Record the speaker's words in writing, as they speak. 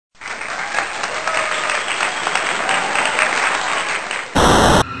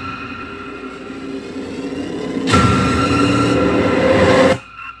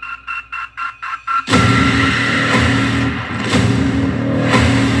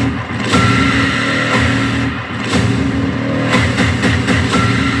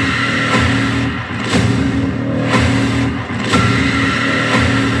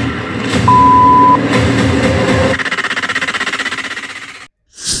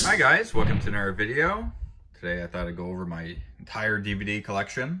Hi guys, welcome to another video. Today I thought I'd go over my entire DVD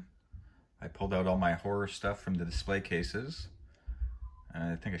collection. I pulled out all my horror stuff from the display cases.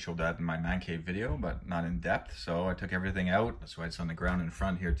 I think I showed that in my Mancave video, but not in depth. So I took everything out. That's why it's on the ground in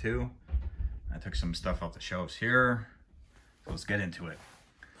front here too. I took some stuff off the shelves here. So let's get into it.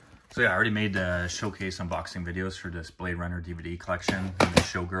 So yeah, I already made showcase unboxing videos for this Blade Runner DVD collection and the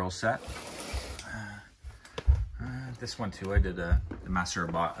Showgirl set. This one too, I did the Master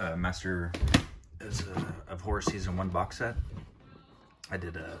of Horror Season 1 box set. I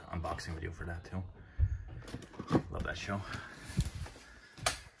did an unboxing video for that too. Love that show.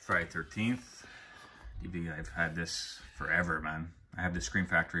 Friday 13th. DVD, I've had this forever, man. I have the Scream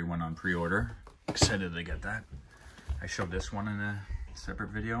Factory one on pre-order. Excited to get that. I showed this one in a separate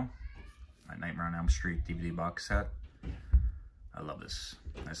video. My Nightmare on Elm Street DVD box set. I love this.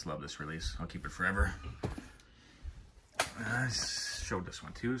 I just love this release. I'll keep it forever. I showed this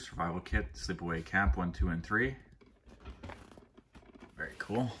one too. Survival Kit, Sleepaway Camp 1, 2, and 3. Very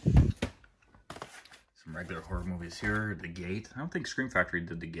cool. Some regular horror movies here. The Gate. I don't think Scream Factory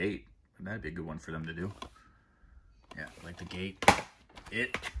did The Gate, but that'd be a good one for them to do. Yeah, like The Gate.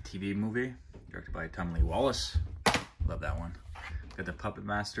 It TV movie, directed by Tom Lee Wallace. Love that one. Got the Puppet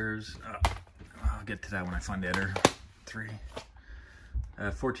Masters. I'll get to that when I find the editor. 3.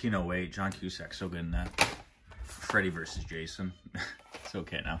 1408. John Cusack, so good in that. Freddy versus Jason. It's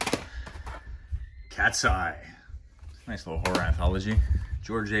okay now. Cat's Eye. Nice little horror anthology.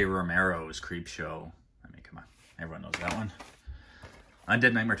 George A. Romero's Creepshow. I mean, come on. Everyone knows that one.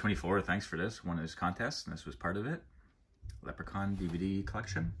 Undead Nightmare 24. Thanks for this. Won his contest, and this was part of it. Leprechaun DVD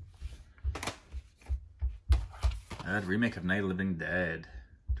collection. The remake of Night of the Living Dead.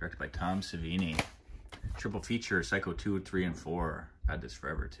 Directed by Tom Savini. Triple feature, Psycho 2, 3, and 4. Had this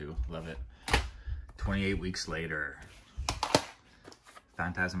forever too. Love it. 28 Weeks Later.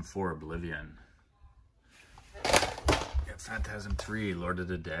 Phantasm 4, Oblivion. Phantasm 3, Lord of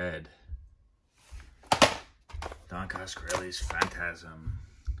the Dead. Don Coscarelli's Phantasm.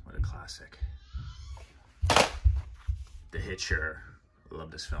 What a classic. The Hitcher. Love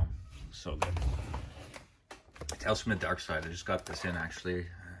this film. So good. Tales from the Dark Side. I just got this in actually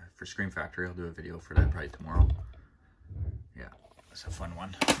for Scream Factory. I'll do a video for that probably tomorrow. Yeah, that's a fun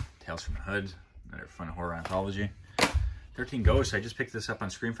one. Tales from the Hood. Another fun horror anthology. 13 Ghosts. I just picked this up on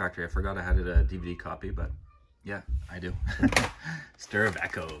Scream Factory. I forgot I had it a DVD copy, but yeah, I do. Stir of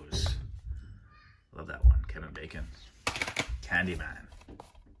Echoes. Love that one. Kevin Bacon. Candyman.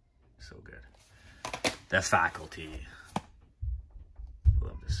 So good. The Faculty.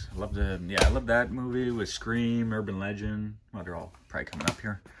 Love this. I love that movie with Scream, Urban Legend. Well, they're all probably coming up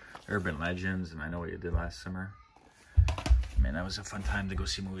here. Urban Legends, and I Know What You Did Last Summer. Man, that was a fun time to go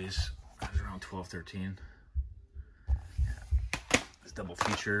see movies. I was around 12, 13. Yeah. This double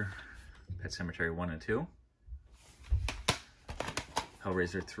feature. Pet Sematary 1 and 2.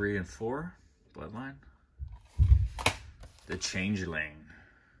 Hellraiser 3 and 4. Bloodline. The Changeling.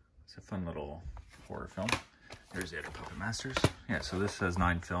 It's a fun little horror film. There's the other Puppet Masters. Yeah, so this has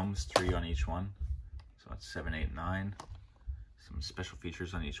 9 films, 3 on each one. So that's 7, 8, 9. Some special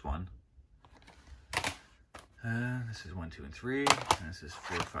features on each one. This is 1, 2, and 3. And this is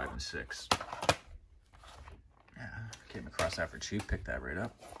 4, 5, and 6. Yeah, came across that for cheap. Picked that right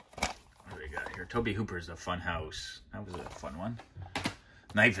up. What do we got here? Toby Hooper's The Fun House. That was a fun one.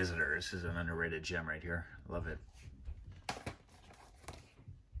 Night Visitor. This is an underrated gem right here. Love it.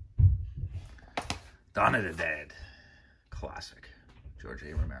 Dawn of the Dead. Classic. George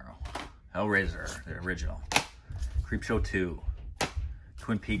A. Romero. Hellraiser, the original. Creepshow 2.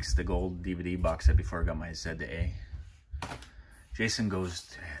 Twin Peaks, the gold DVD box set before I got my Z to A. Jason Goes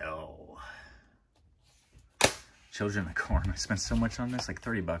to Hell. Children of the Corn. I spent so much on this, like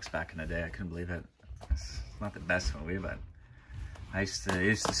 30 bucks back in the day. I couldn't believe it. It's not the best movie, but it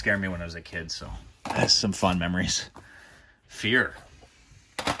used to scare me when I was a kid, so that's some fun memories. Fear.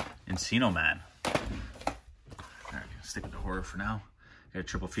 Encino Man. Alright, stick with the horror for now. Got a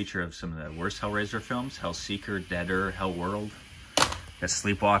triple feature of some of the worst Hellraiser films. Hellseeker, Deader, Hellworld. Got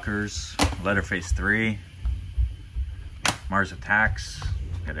Sleepwalkers, Leatherface 3, Mars Attacks.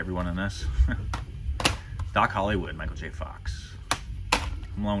 Got everyone in this. Doc Hollywood, Michael J. Fox.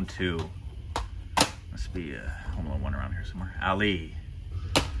 Home Alone 2. Must be Home Alone 1 around here somewhere. Ali.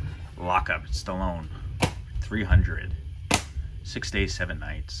 Lockup, Stallone. 300. 6 Days, 7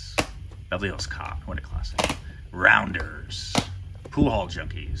 Nights. Beverly Hills Cop, what a classic. Rounders. Pool Hall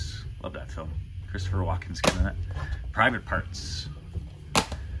Junkies. Love that film. Christopher Walken's getting it. Private Parts.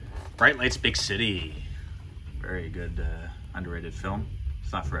 Bright Lights, Big City. Very good, underrated film.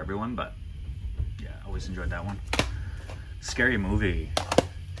 It's not for everyone, but yeah, always enjoyed that one. Scary Movie.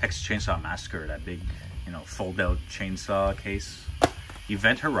 Texas Chainsaw Massacre, that big, you know, fold-out chainsaw case.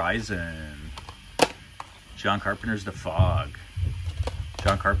 Event Horizon. John Carpenter's The Fog.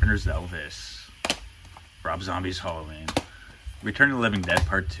 John Carpenter's Elvis. Rob Zombie's Halloween. Return of the Living Dead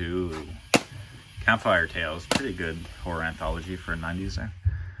Part 2. Campfire Tales, pretty good horror anthology for the 90s there.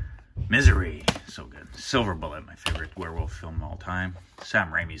 Misery, so good. Silver Bullet, my favorite werewolf film of all time.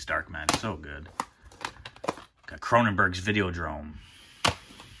 Sam Raimi's Darkman, so good. Got Cronenberg's Videodrome.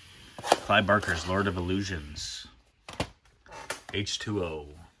 Clive Barker's Lord of Illusions. H2O.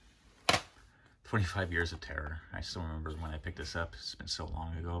 25 Years of Terror. I still remember when I picked this up. It's been so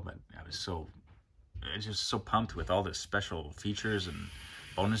long ago, but I was just so pumped with all the special features and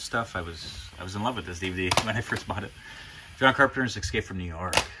bonus stuff. I was in love with this DVD when I first bought it. John Carpenter's Escape from New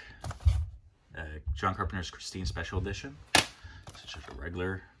York. John Carpenter's Christine Special Edition. It's just a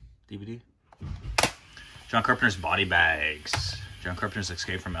regular DVD. John Carpenter's Body Bags. John Carpenter's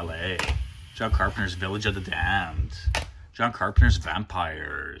Escape from LA. John Carpenter's Village of the Damned. John Carpenter's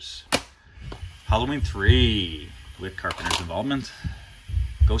Vampires. Halloween 3 with Carpenter's involvement.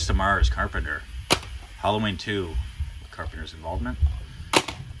 Ghost of Mars, Carpenter. Halloween 2 with Carpenter's involvement.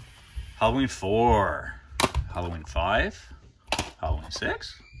 Halloween 4. Halloween 5. Halloween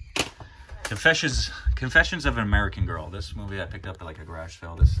 6. Confessions of an American Girl. This movie I picked up at like a garage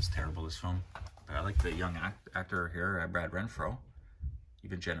sale. This is terrible, this film. But I like the young actor here, Brad Renfro.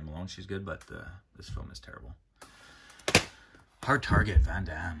 Even Jenna Malone, she's good, but this film is terrible. Hard Target, Van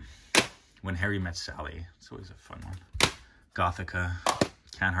Damme. When Harry Met Sally. It's always a fun one. Gothica.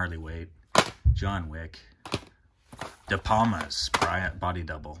 Can't Hardly Wait. John Wick. De Palma's Body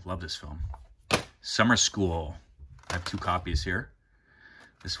Double. Love this film. Summer School. I have 2 copies here.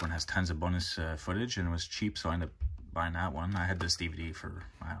 This one has tons of bonus footage and it was cheap, so I ended up buying that one. I had this DVD for,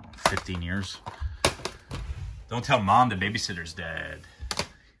 I don't know, 15 years. Don't Tell Mom the Babysitter's Dead.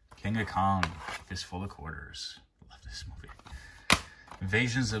 King of Kong. Fistful of Quarters. Love this movie.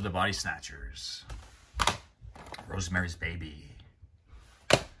 Invasions of the Body Snatchers. Rosemary's Baby.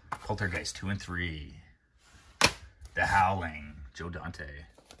 Poltergeist 2 and 3. The Howling. Joe Dante.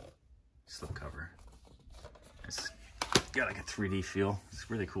 Slipcover. It's got like a 3D feel. It's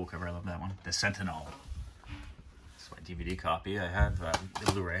a really cool cover. I love that one. The Sentinel. It's my DVD copy. I have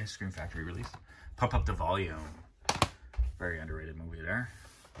the Blu-ray Scream Factory release. Pump Up the Volume. Very underrated movie there.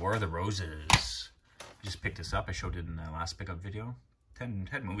 War of the Roses. Just picked this up. I showed it in the last pickup video. 10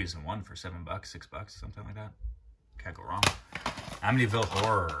 movies in one for $7, $6, something like that. Can't go wrong. Amityville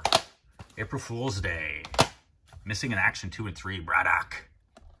Horror. April Fool's Day. Missing in Action 2 and 3. Braddock.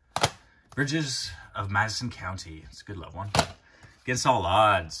 Bridges of Madison County. It's a good love one. Against All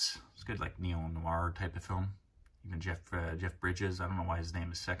Odds. It's good, like neo-noir type of film. Even Jeff Bridges. I don't know why his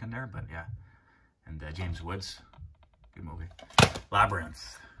name is second there, but yeah. And James Woods. Good movie.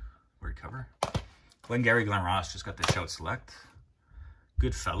 Labyrinth. Weird cover. Glengarry Glen Ross just got the Shout Select.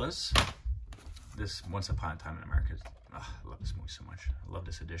 Goodfellas. This Once Upon a Time in America. Oh, I love this movie so much. I love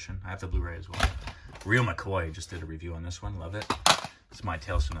this edition. I have the Blu-ray as well. Real McCoy just did a review on this one. Love it. It's my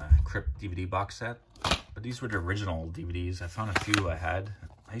Tales from the Crypt DVD box set. But these were the original DVDs. I found a few I had.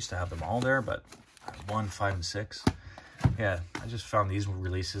 I used to have them all there, but 1, 5, and 6. Yeah, I just found these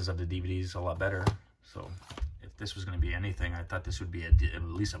releases of the DVDs a lot better. So if this was going to be anything, I thought this would be at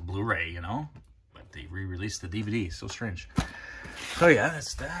least a Blu-ray, you know? But they re-released the DVD. So strange. So yeah,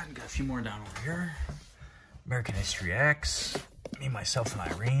 that's that. Got a few more down over here. American History X. Me, Myself,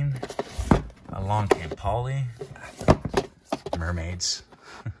 and Irene. Along Came Polly. Mermaids.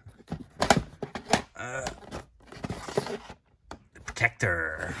 The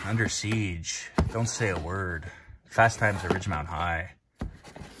Protector. Under Siege. Don't Say a Word. Fast Times at Ridgemount High.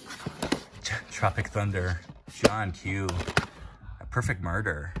 Tropic Thunder. John Q. A Perfect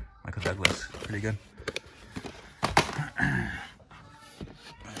Murder. Michael Douglas. Pretty good.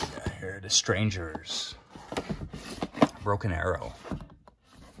 Here, The Strangers. Broken Arrow.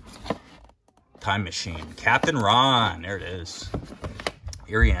 Time Machine. Captain Ron. There it is.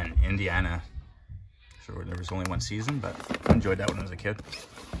 Erie, Indiana. Sure, there was only 1 season, but I enjoyed that when I was a kid.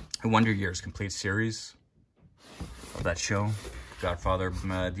 The Wonder Years complete series of that show. Godfather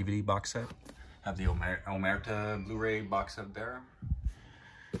DVD box set. Have the Omerta Blu-ray box set there.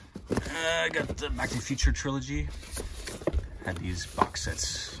 I got the Back to the Future trilogy. Had these box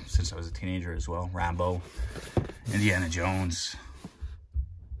sets since I was a teenager as well. Rambo, Indiana Jones,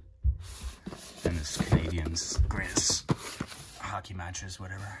 and this Canadians' greatest hockey matches,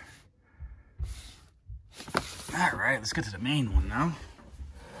 whatever. All right, let's get to the main one now.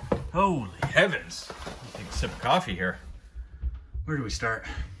 Holy heavens. Take a sip of coffee here. Where do we start?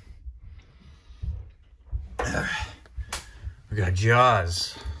 We got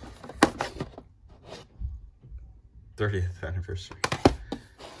Jaws. 30th anniversary.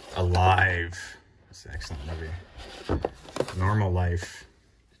 Alive. That's an excellent movie. Normal Life.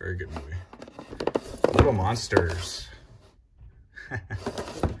 Very good movie. Little Monsters.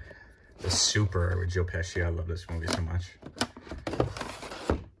 The Super with Joe Pesci. I love this movie so much.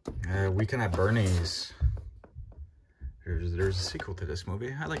 Weekend at Bernie's. There's a sequel to this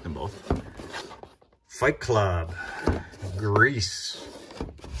movie. I like them both. Fight Club. Grease.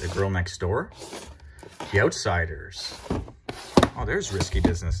 The Girl Next Door. The Outsiders. Oh, there's Risky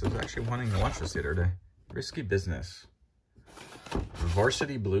Business. I was actually wanting to watch this the other day. Risky Business.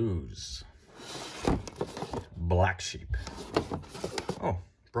 Varsity Blues. Black Sheep. Oh,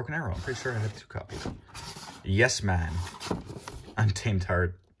 Broken Arrow. I'm pretty sure I have 2 copies. Yes Man. Untamed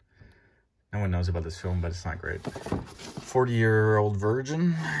Heart. No one knows about this film, but it's not great. 40-Year-Old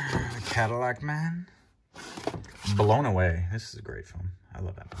Virgin. The Cadillac Man. Blown Away. This is a great film. I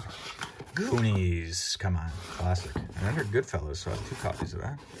love that movie. Goonies. Come on. Classic. And I heard Goodfellas, so I have 2 copies of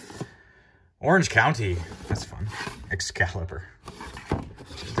that. Orange County. That's fun. Excalibur.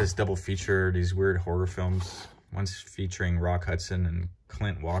 This double feature, these weird horror films. One's featuring Rock Hudson and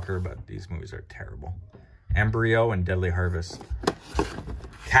Clint Walker, but these movies are terrible. Embryo and Deadly Harvest.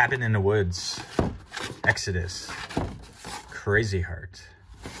 Cabin in the Woods. Exodus. Crazy Heart.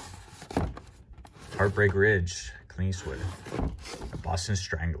 Heartbreak Ridge. Clint Eastwood. The Boston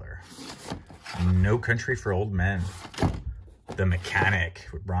Strangler. No Country for Old Men. The Mechanic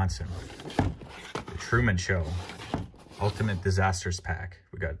with Bronson. The Truman Show. Ultimate Disasters Pack.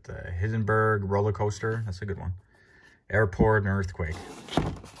 We got the Hindenburg Roller Coaster. That's a good one. Airport and Earthquake.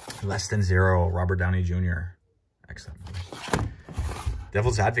 Less Than Zero. Robert Downey Jr. Excellent movie.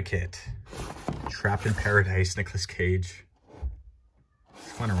 Devil's Advocate. Trapped in Paradise. Nicolas Cage.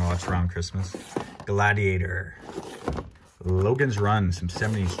 It's fun to watch around Christmas. Gladiator. Logan's Run. Some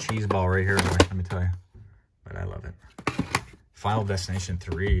 70s cheeseball right here, boy, let me tell you. But I love it. Final Destination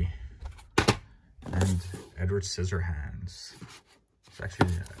 3. And Edward Scissorhands. It's actually,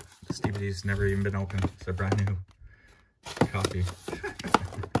 this DVD's never even been opened. It's a brand new copy.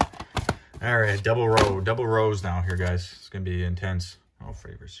 All right, double rows now here, guys. It's gonna be intense. Oh,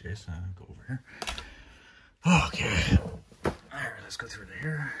 Freddy vs. Jason. Go over here. Okay. All right, let's go through to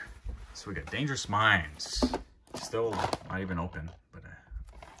here. So we got Dangerous Minds. Still not even open, but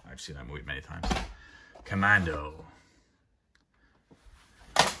I've seen that movie many times. Commando.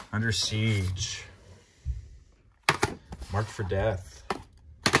 Under Siege. Marked for Death.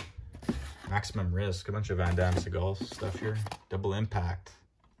 Maximum Risk. A bunch of Van Damme Seagal stuff here. Double Impact.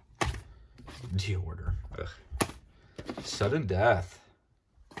 The Order. Ugh. Sudden Death.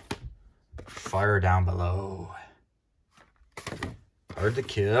 Fire Down Below. Hard to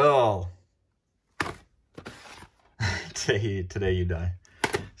Kill. Today You Die.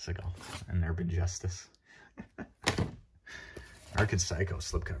 Seagal. And Urban Justice. Arcade Psycho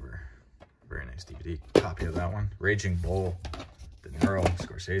slipcover. Very nice DVD copy of that one. Raging Bull. De Niro.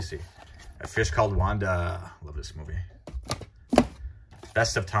 Scorsese. A Fish Called Wanda. Love this movie.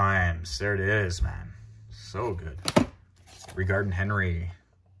 Best of Times. There it is, man. So good. Regarding Henry.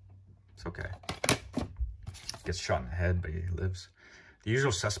 It's okay. Gets shot in the head, but he lives. The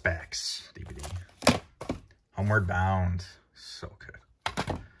Usual Suspects DVD. Homeward Bound. So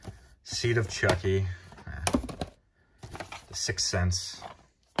good. Seed of Chucky. The Sixth Sense.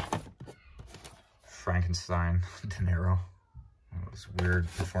 Frankenstein. De Niro. Those weird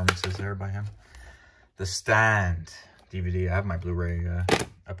performances there by him. The Stand DVD. I have my Blu-ray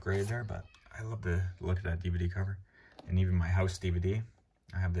upgrade there, but I love the look at that DVD cover. And even my house DVD.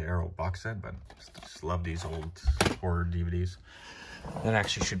 I have the Arrow box set, but just love these old horror DVDs. That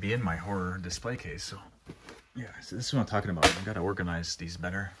actually should be in my horror display case. So yeah, so this is what I'm talking about. I've got to organize these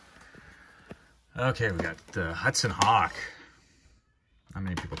better. Okay, we got Hudson Hawk. Not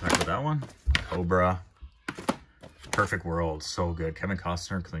many people talk about that one. Cobra. Perfect World. So good. Kevin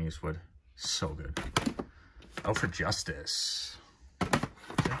Costner, Clint Eastwood. So good. Out for Justice. Do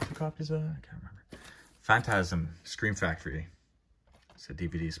I have 2 copies of that? I can't remember. Phantasm. Scream Factory. It's a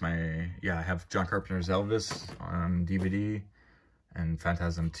DVD. It's I have John Carpenter's Elvis on DVD and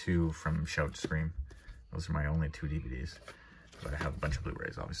Phantasm 2 from Shout Scream. Those are my only 2 DVDs. But I have a bunch of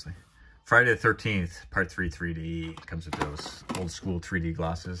Blu-rays, obviously. Friday the 13th, Part 3 3D. Comes with those old school 3D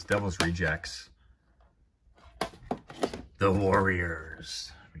glasses. Devil's Rejects. The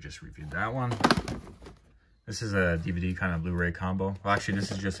Warriors. We just reviewed that one. This is a DVD kind of Blu-ray combo. Well, actually,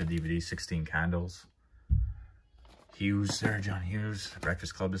 this is just a DVD. 16 Candles. Hughes there, John Hughes.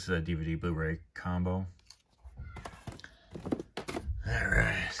 Breakfast Club. This is a DVD Blu-ray combo. All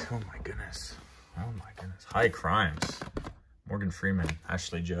right. Oh, my goodness. Oh, my goodness. High Crimes. Morgan Freeman.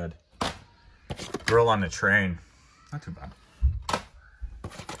 Ashley Judd. Girl on the Train. Not too bad.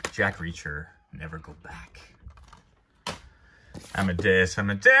 Jack Reacher, Never Go Back. Amadeus,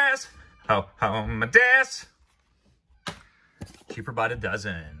 Amadeus, ho, ho, Amadeus. Cheaper by the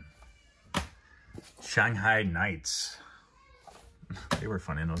dozen. Shanghai Nights. They were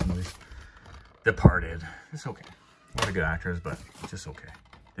fun in those movies. Departed. It's okay. A lot of good actors, but just okay.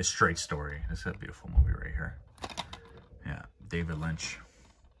 The Straight Story. This is a beautiful movie right here. Yeah, David Lynch.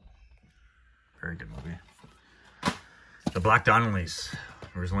 Very good movie. The Black Donnellys.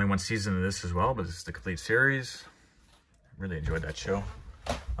 There was only one season of this as well, but this is the complete series. Really enjoyed that show.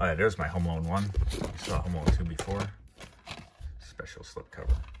 Oh yeah, there's my Home Alone 1. You saw Home Alone 2 before. Special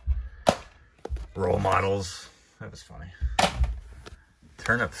slipcover. Role Models. That was funny.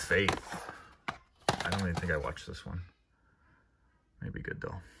 Turn Up Faith. I don't even think I watched this one. Maybe good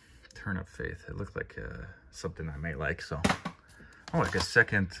though. Turn Up Faith. It looked like something I may like, so. Oh, like a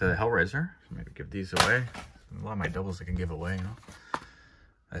second Hellraiser. So maybe give these away. A lot of my doubles I can give away, you know.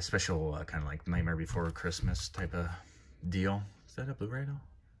 A special kind of like Nightmare Before Christmas type of deal. Is that a Blu-ray though?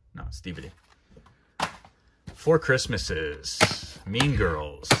 No, it's DVD. Four Christmases. Mean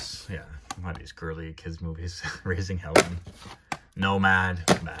Girls. Yeah, a lot of these girly kids movies. Raising Helen. Nomad.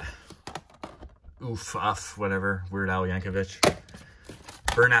 Bah. Oof, off, whatever. Weird Al Yankovic.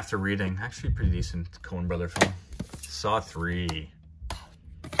 Burn After Reading. Actually, pretty decent Coen Brother film. Saw 3.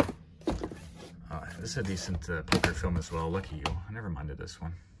 This is a decent poker film as well. Lucky You. I never minded this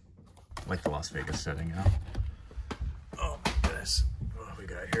one. I like the Las Vegas setting, you know. Oh my goodness. What we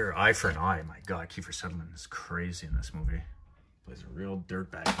got here? Eye for an Eye. My God, Kiefer Sutherland is crazy in this movie. Plays a real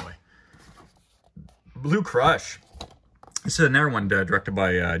dirtbag boy. Blue Crush. This is another one directed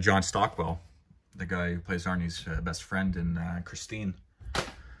by John Stockwell, the guy who plays Arnie's best friend in Christine.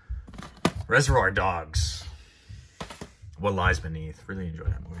 Reservoir Dogs. What Lies Beneath. Really enjoyed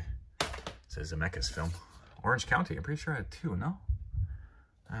that movie. It's a Zemeckis film. Orange County. I'm pretty sure I had 2, no?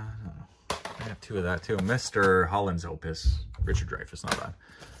 I don't know. I have 2 of that too. Mr. Holland's Opus. Richard Dreyfuss, not bad.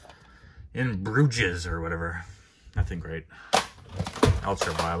 In Bruges or whatever. Nothing great.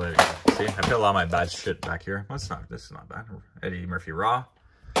 Ultraviolet. See, I put a lot of my bad shit back here. Well, this is not bad. Eddie Murphy Raw.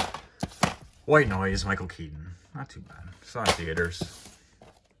 White Noise, Michael Keaton. Not too bad. It's not in theaters.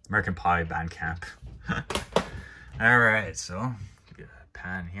 American Pie, Bandcamp. Alright, so get a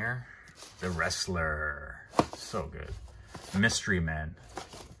pan here. The Wrestler. So good. Mystery Men.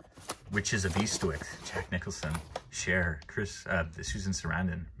 Witches of Eastwick. Jack Nicholson. Cher. Susan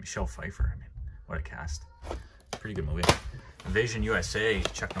Sarandon. Michelle Pfeiffer. I mean, what a cast. Pretty good movie. Invasion USA.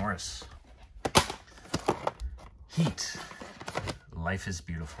 Chuck Norris. Heat. Life is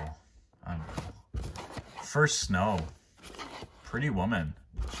Beautiful. Unreal. First Snow. Pretty Woman.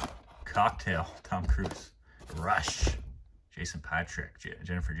 Cocktail. Tom Cruise. Rush. Jason Patrick,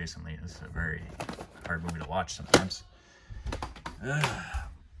 Jennifer Jason Leigh. This is a very hard movie to watch sometimes.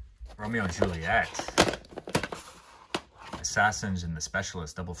 Romeo and Juliet. Assassins and the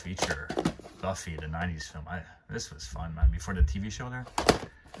Specialist double feature. Buffy, the 90s film. This was fun, man. Before the TV show there.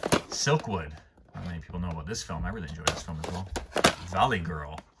 Silkwood. Not many people know about this film. I really enjoyed this film as well. Valley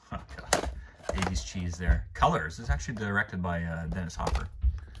Girl. Oh, God. 80s cheese there. Colors. This is actually directed by Dennis Hopper.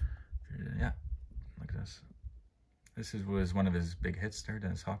 Yeah. Look at this. This was one of his big hits there,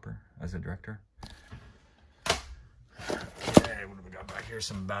 Dennis Hopper, as a director. Okay, what do we got back here?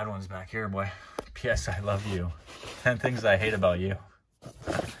 Some bad ones back here, boy. P.S. I Love You. 10 Things I Hate About You.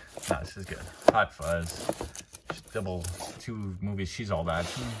 No, this is good. Hot Fuzz. Double 2 movies. She's All That.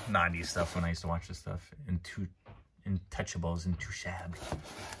 90s stuff when I used to watch this stuff. Intouchables and Touchable.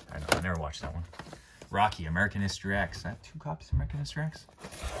 I know, I never watched that one. Rocky, American History X. I have 2 copies of American History X.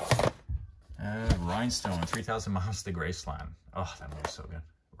 Rhinestone, 3,000 Miles to Graceland. Oh, that movie's so good.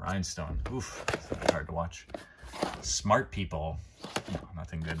 Rhinestone. Oof, that's hard to watch. Smart People. No,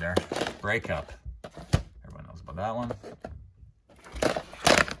 nothing good there. Breakup. Everyone knows about that one.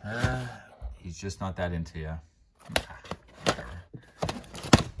 He's just not that into you. Whatever.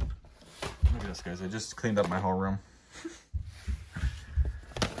 Look at this, guys. I just cleaned up my whole room.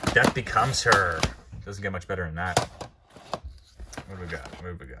 Death Becomes Her. Doesn't get much better than that. What do we got?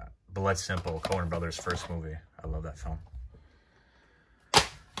 What do we got? Blood Simple, Coen Brothers' first movie. I love that film.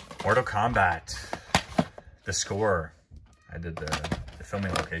 Mortal Kombat. The Score. I did the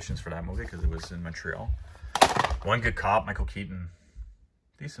filming locations for that movie because it was in Montreal. One Good Cop, Michael Keaton.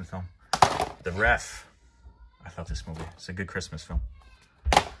 Decent film. The Ref. I love this movie. It's a good Christmas film.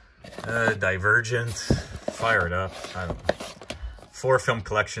 Divergent. Fire It Up. I don't know. 4 Film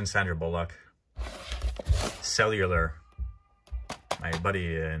Collection, Sandra Bullock. Cellular. My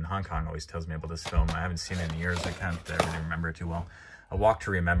buddy in Hong Kong always tells me about this film. I haven't seen it in years. I can't really remember it too well. A Walk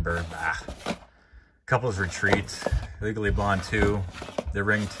to Remember. Couples Retreat, Legally Blonde 2, The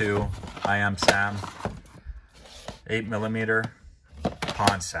Ring 2, I Am Sam, 8mm,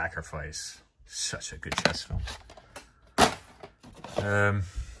 Pawn Sacrifice. Such a good chess film.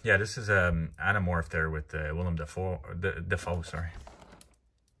 Yeah, this is Anamorph there with Willem Dafoe, sorry.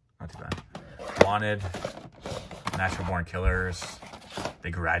 Not too bad. Wanted, Natural Born Killers,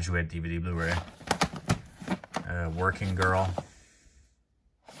 The Graduate DVD Blu-ray, Working Girl.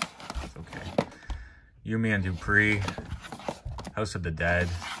 It's okay. Yumi and Dupree, House of the Dead,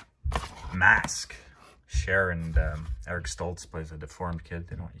 Mask. Cher and Eric Stoltz plays a deformed kid.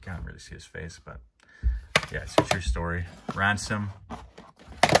 You can't really see his face, but yeah, it's a true story. Ransom,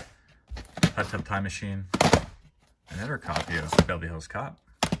 Hot Tub Time Machine, another copy of Beverly Hills Cop,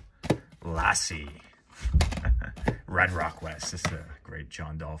 Lassie, Red Rock West. This is a great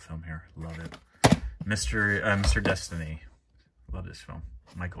John Dahl film here. Love it. Mr. Destiny. Love this film.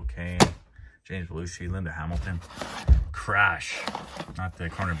 Michael Caine, James Belushi, Linda Hamilton. Crash, not the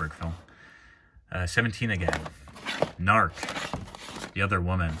Cronenberg film. 17 Again. Narc, The Other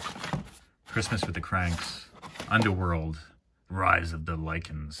Woman. Christmas with the Cranks. Underworld, Rise of the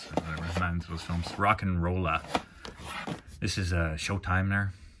Lycans. Whatever, not into those films. Rock and Rolla. This is Showtime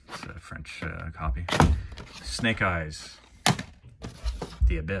there. It's a French copy. Snake Eyes.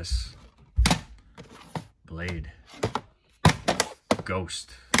 The Abyss. Blade.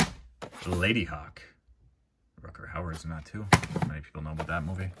 Ghost. Ladyhawk. Rutger Hauer's in that too. Many people know about that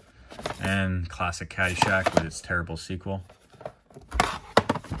movie. And classic Caddyshack with its terrible sequel.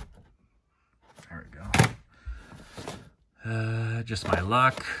 There we go. Just My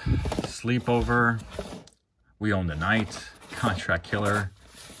Luck. Sleepover. We Own the Night. Contract Killer.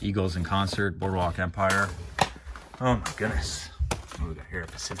 Eagles in Concert. Boardwalk Empire. Oh my goodness. What do we got here?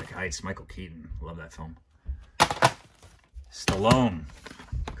 Pacific Heights. Michael Keaton. Love that film. Stallone.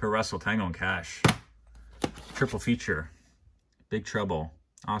 Kurt Russell. Tango and Cash. Triple feature. Big Trouble.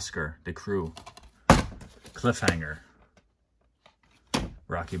 Oscar. The Crew. Cliffhanger.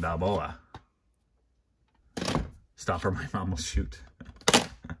 Rocky Balboa. Stop or My Mom Will Shoot.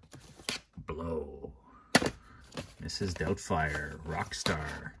 Blow. Mrs. Doubtfire.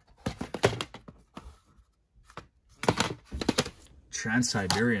 Rockstar.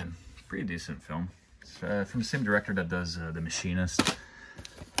 Trans-Siberian. Pretty decent film. It's from the same director that does The Machinist.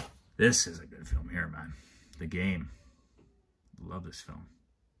 This is a good film here, man. The Game. Love this film.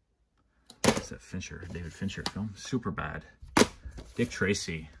 It's that Fincher, David Fincher film. Super Bad. Dick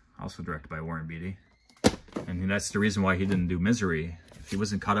Tracy, also directed by Warren Beatty. And that's the reason why he didn't do Misery. If he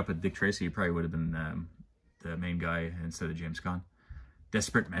wasn't caught up with Dick Tracy, he probably would have been the main guy instead of James Caan.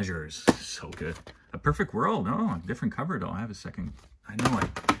 Desperate Measures, so good. A Perfect World, oh, different cover though. I have a second. I know I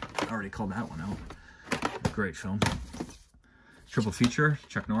already called that one out. Great film. Triple feature,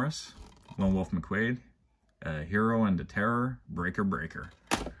 Chuck Norris, Lone Wolf McQuade, Hero and the Terror, Breaker Breaker.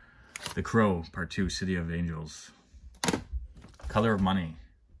 The Crow, Part 2, City of Angels. Color of Money.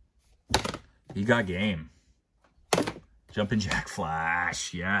 You Got Game. Jumpin' Jack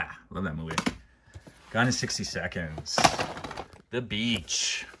Flash. Yeah, love that movie. Gone in 60 Seconds. The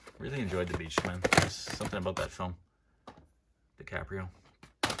Beach. Really enjoyed The Beach, man. There's something about that film. DiCaprio.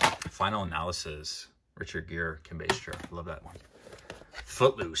 Final Analysis. Richard Gere, Kim Basinger. Love that one.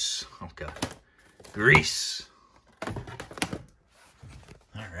 Footloose. Oh, God. Grease. All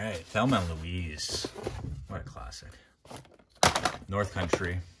right. Thelma and Louise. What a classic. North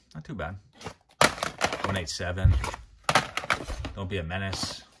Country. Not too bad. 187. Don't Be a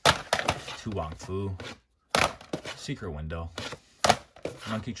Menace. Tu Wong Fu. Secret Window.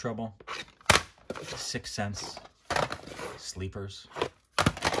 Monkey Trouble. Sixth Sense. Sleepers.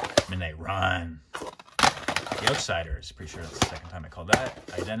 Midnight Run. The Outsiders. Pretty sure that's the second time I called that.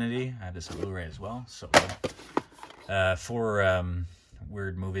 Identity. I have this on Blu-ray as well. So good. 4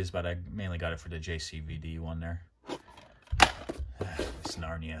 weird movies, but I mainly got it for the JCVD one there. This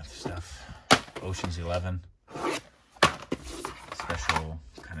Narnia stuff. Ocean's 11. Special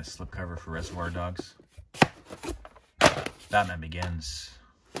kind of slipcover for Reservoir Dogs. Batman Begins.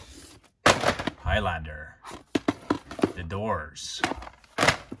 Highlander. The Doors.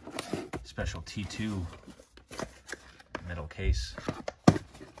 Special T2 middle case.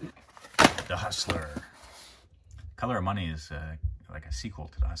 The Hustler. Color of Money is like a sequel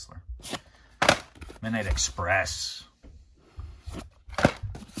to The Hustler. Midnight Express.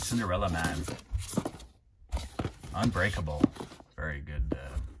 Cinderella Man. Unbreakable. Very good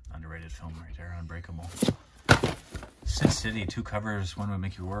underrated film right there. Unbreakable. Sin City, 2 covers. One Would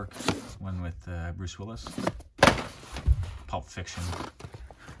Make You Work. One with Bruce Willis. Pulp Fiction.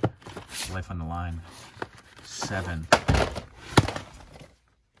 Life on the Line. 7.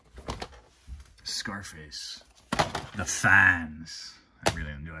 Scarface. The Fans. I really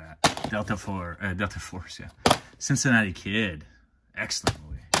enjoy that. Delta Force, yeah. Cincinnati Kid. Excellent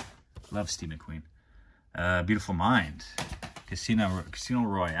movie. Love Steve McQueen. Beautiful Mind. Casino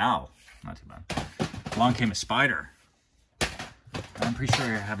Royale. Not too bad. Along Came a Spider. I'm pretty sure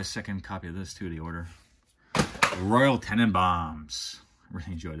I have a second copy of this too, the order. Royal Tenenbaums. I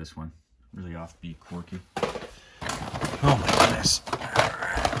really enjoy this one. Really offbeat, quirky. Oh my goodness.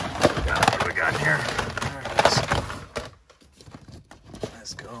 Alright. What do we got here?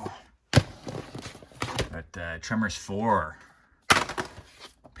 Let's go. Got Tremors 4.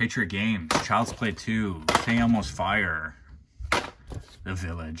 Patriot Games. Child's Play 2. Thing Almost Fire. The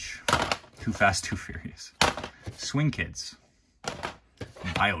Village. Too Fast, Too Furious. Swing Kids.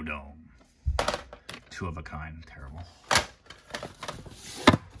 Biodome. Two of a Kind. Terrible.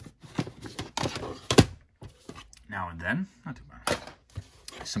 Now and Then. Not too bad.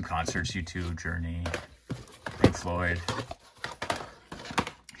 Some concerts. U2, Journey, Pink Floyd.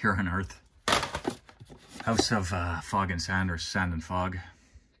 Here on Earth. House of Fog and Sand, or Sand and Fog.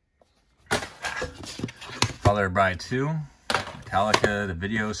 Father of Bride 2. Metallica, The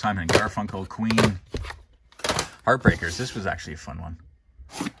Video, Simon & Garfunkel, Queen. Heartbreakers. This was actually a fun one.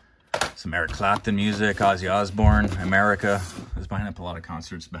 Some Eric Clapton music, Ozzy Osbourne, America. I was buying up a lot of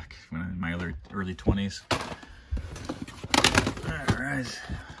concerts back when in my early 20s. Alright.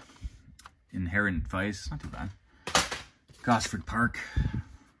 Inherent Vice, not too bad. Gosford Park.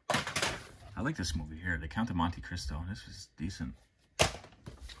 I like this movie here, The Count of Monte Cristo. This was decent.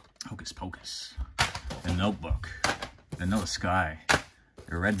 Hocus Pocus. The Notebook. Vanilla Sky.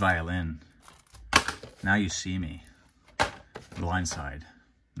 The Red Violin. Now You See Me. Blindside.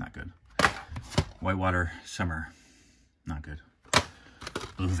 Not good. Whitewater Summer. Not good.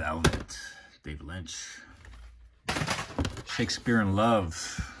 Blue Velvet. David Lynch. Shakespeare in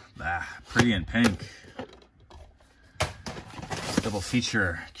Love. Pretty in Pink. Double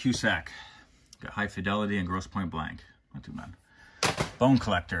feature. Cusack. Got High Fidelity and Grosse Point Blank. Not too bad. Bone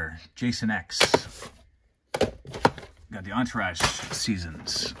Collector. Jason X. Got the Entourage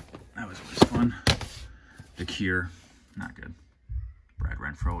Seasons. That was always fun. The Cure. Not good. Brad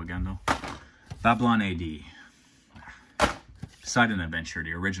Renfro again, though. Babylon AD. Poseidon Adventure,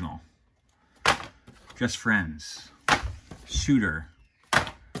 the original. Just Friends. Shooter.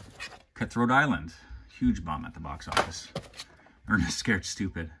 Cutthroat Island. Huge bomb at the box office. Ernest Scared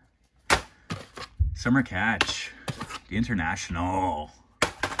Stupid. Summer Catch. The International.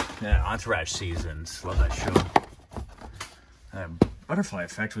 Yeah, Entourage Seasons. Love that show. Butterfly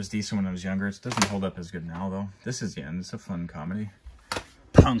Effect was decent when I was younger. It doesn't hold up as good now, though. This is the end. It's a fun comedy.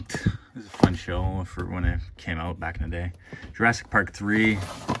 Punked. This is a fun show for when it came out back in the day. Jurassic Park 3.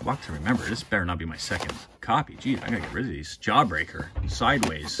 Walk to Remember. This better not be my second copy. Jeez, I gotta get rid of these. Jawbreaker.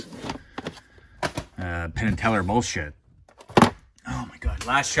 Sideways. Penn and Teller bullshit. Oh my god.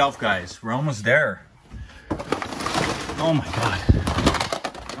 Last shelf, guys. We're almost there. Oh my god.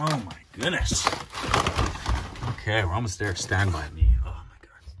 Oh my goodness. Okay, we're almost there. Stand By Me. Oh my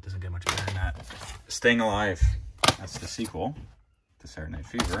god. Doesn't get much better than that. Staying Alive. That's the sequel to Saturday Night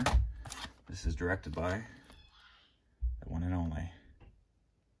Fever. This is directed by the one and only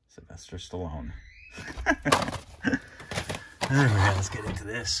Sylvester Stallone. Alright, let's get into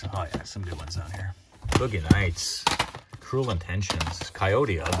this. Oh yeah, some good ones on here. Boogie Nights. Cruel Intentions.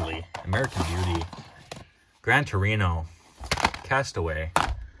 Coyote Ugly. American Beauty. Gran Torino. Castaway.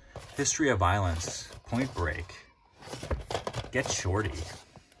 History of Violence. Point Break. Get Shorty.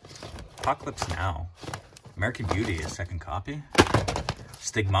 Apocalypse Now. American Beauty, a second copy.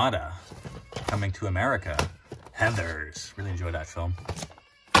 Stigmata. Coming to America. Heathers. Really enjoyed that film.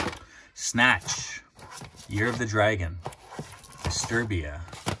 Snatch. Year of the Dragon. Disturbia.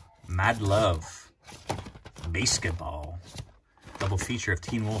 Mad Love. Basketball. Double feature of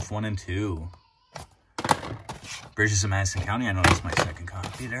Teen Wolf 1 and 2. Bridges of Madison County. I know that's my second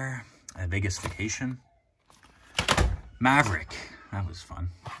copy there. Vegas Vacation. Maverick. That was fun.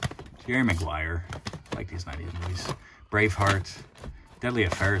 Jerry Maguire. I like these 90s movies. Braveheart. Deadly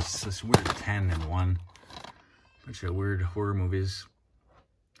Affairs. This weird 10 in 1. Bunch of weird horror movies.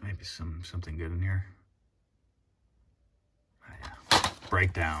 Maybe something good in here. Oh, yeah.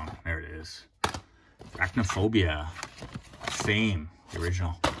 Breakdown. There it is. Arachnophobia. Fame. The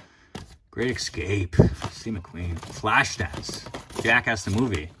original. Great Escape. Steve McQueen. Flashdance. Jackass the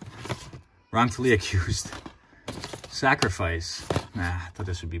movie. Wrongfully Accused. Sacrifice. Nah, I thought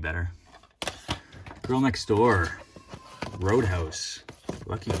this would be better. Girl Next Door. Roadhouse.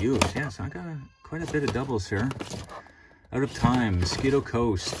 Lucky You. Yeah, so I got quite a bit of doubles here. Out of Time. Mosquito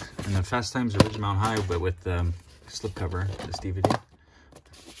Coast. And the Fast Times at Ridgemont High, but with slipcover, this DVD.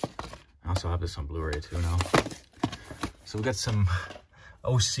 also have this on Blu-ray too now. So we got some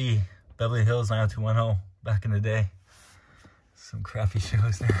OC, Beverly Hills 90210 back in the day. Some crappy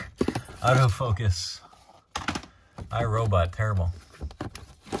shows there. Autofocus. iRobot, terrible.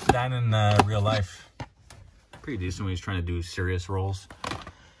 Dan in real life. Pretty decent when he's trying to do serious roles.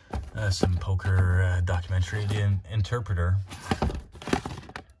 Some poker documentary. The Interpreter.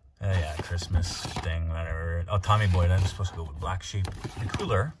 Yeah, Christmas thing, whatever. Oh, Tommy Boy, that was supposed to go with Black Sheep. The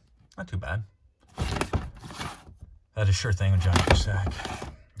Cooler, not too bad. That is Sure Thing with John Cusack.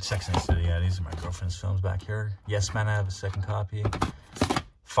 Sex and the City, yeah, these are my girlfriend's films back here. Yes Man, I have a second copy.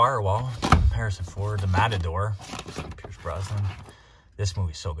 Firewall, Harrison Ford. The Matador, Pierce Brosnan. This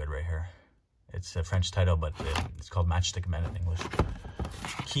movie's so good right here. It's a French title, but it's called Matchstick Men in English.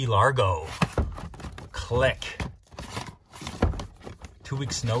 Key Largo. Click. 2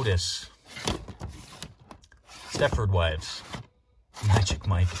 Weeks Notice. Stepford Wives. Magic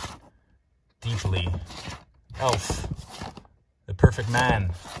Mike. Deeply. Elf. The Perfect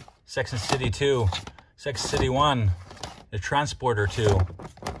Man. Sex and City 2. Sex and City 1. The Transporter 2.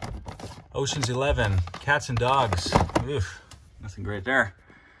 Ocean's 11. Cats and Dogs. Oof. Nothing great there.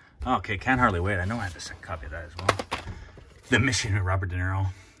 Okay, Can't Hardly Wait. I know I have a second copy of that as well. The Mission of Robert De Niro.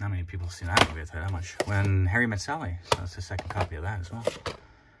 Not many people have seen that movie, I'll tell you that much. When Harry Met Sally. So that's the second copy of that as well.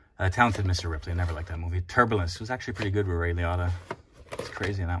 Talented Mr. Ripley. I never liked that movie. Turbulence. It was actually pretty good with Ray Liotta. It's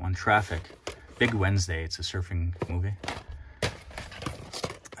crazy in that one. Traffic. Big Wednesday. It's a surfing movie.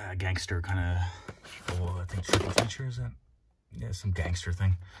 Gangster kind of, oh, I think triple feature, is that? Yeah, some gangster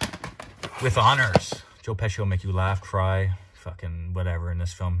thing. With Honors. Joe Pesci will make you laugh, cry, fucking whatever in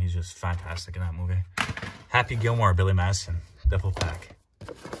this film. He's just fantastic in that movie. Happy Gilmore, Billy Madison. Double Pack.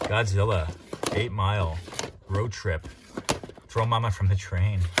 Godzilla. 8 Mile. Road Trip. Throw Mama from the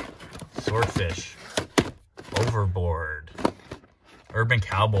Train. Swordfish. Overboard. Urban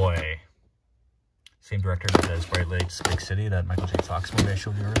Cowboy. Same director that does Bright Lakes, Big City, that Michael J. Fox movie I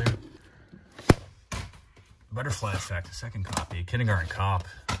showed you earlier. Butterfly Effect, a second copy. Kindergarten Cop.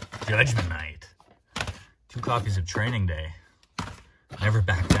 Judgment Night. 2 copies of Training Day. Never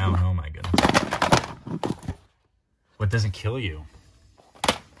Back Down, oh my goodness. What Doesn't Kill You?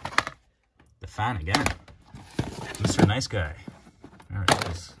 The Fan again. Mr. Nice Guy. There it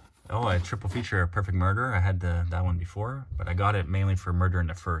is. Oh, a triple feature, Perfect Murder. I had that one before, but I got it mainly for Murder in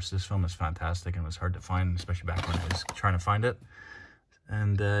the First. This film is fantastic and was hard to find, especially back when I was trying to find it.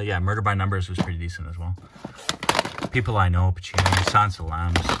 And yeah, Murder by Numbers was pretty decent as well. People I Know, Pacino, Silence of the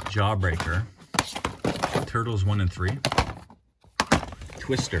Lambs, Jawbreaker, Turtles 1 and 3,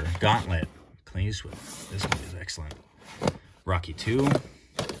 Twister, Gauntlet, Clint Eastwood. This movie is excellent. Rocky 2,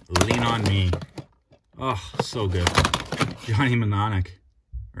 Lean on Me. Oh, so good. Johnny Mnemonic.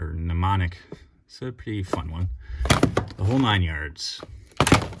 Or Mnemonic. It's a pretty fun one. The Whole 9 Yards.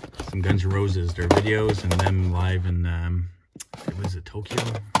 Some Guns N' Roses. Their videos and them live in, was it Tokyo?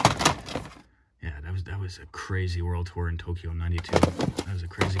 Yeah, that was a crazy world tour in Tokyo in '92. That was a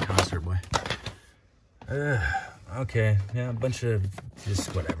crazy concert, boy. Okay, yeah, a bunch of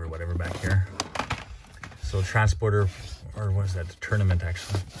just whatever back here. So Transporter, or what is that? The Tournament,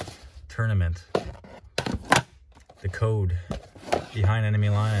 actually. Tournament. The Code. Behind Enemy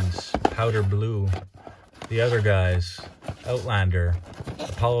Lines, Powder Blue, The Other Guys, Outlander,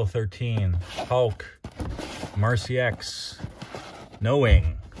 Apollo 13, Hulk, Marcy X,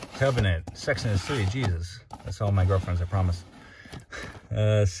 Knowing, Covenant, Sex and the City, Jesus. That's all my girlfriends, I promise.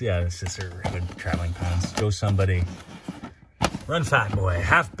 So yeah, this is her good traveling pants. Go Somebody, Run Fat Boy,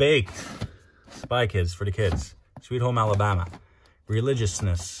 Half Baked, Spy Kids for the kids, Sweet Home Alabama,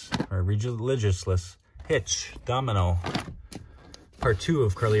 Religiousness, or Religiousness, Hitch, Domino, Part 2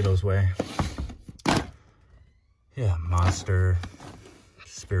 of Carlito's Way. Yeah, Monster,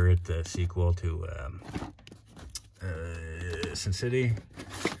 Spirit, the sequel to Sin City.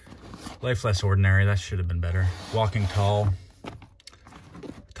 Life Less Ordinary, that should have been better. Walking Tall.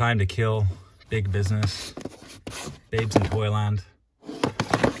 Time to Kill. Big Business. Babes in Toyland.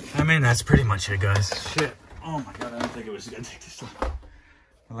 I mean, that's pretty much it, guys. Shit. Oh my god, I didn't think it was gonna take this long.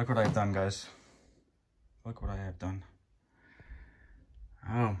 Look what I've done, guys. Look what I have done.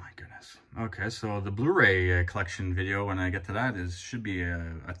 Oh my goodness. Okay, so the Blu-ray collection video, when I get to that, should be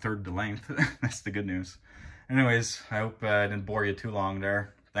a third the length. That's the good news. Anyways, I hope I didn't bore you too long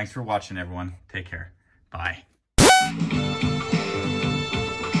there. Thanks for watching, everyone. Take care. Bye.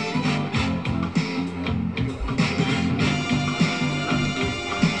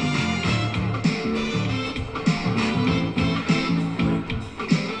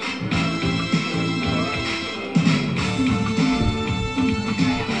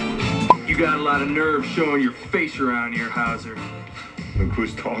 You got a lot of nerve showing your face around here, Hauser. Look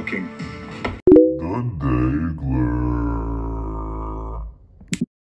who's talking.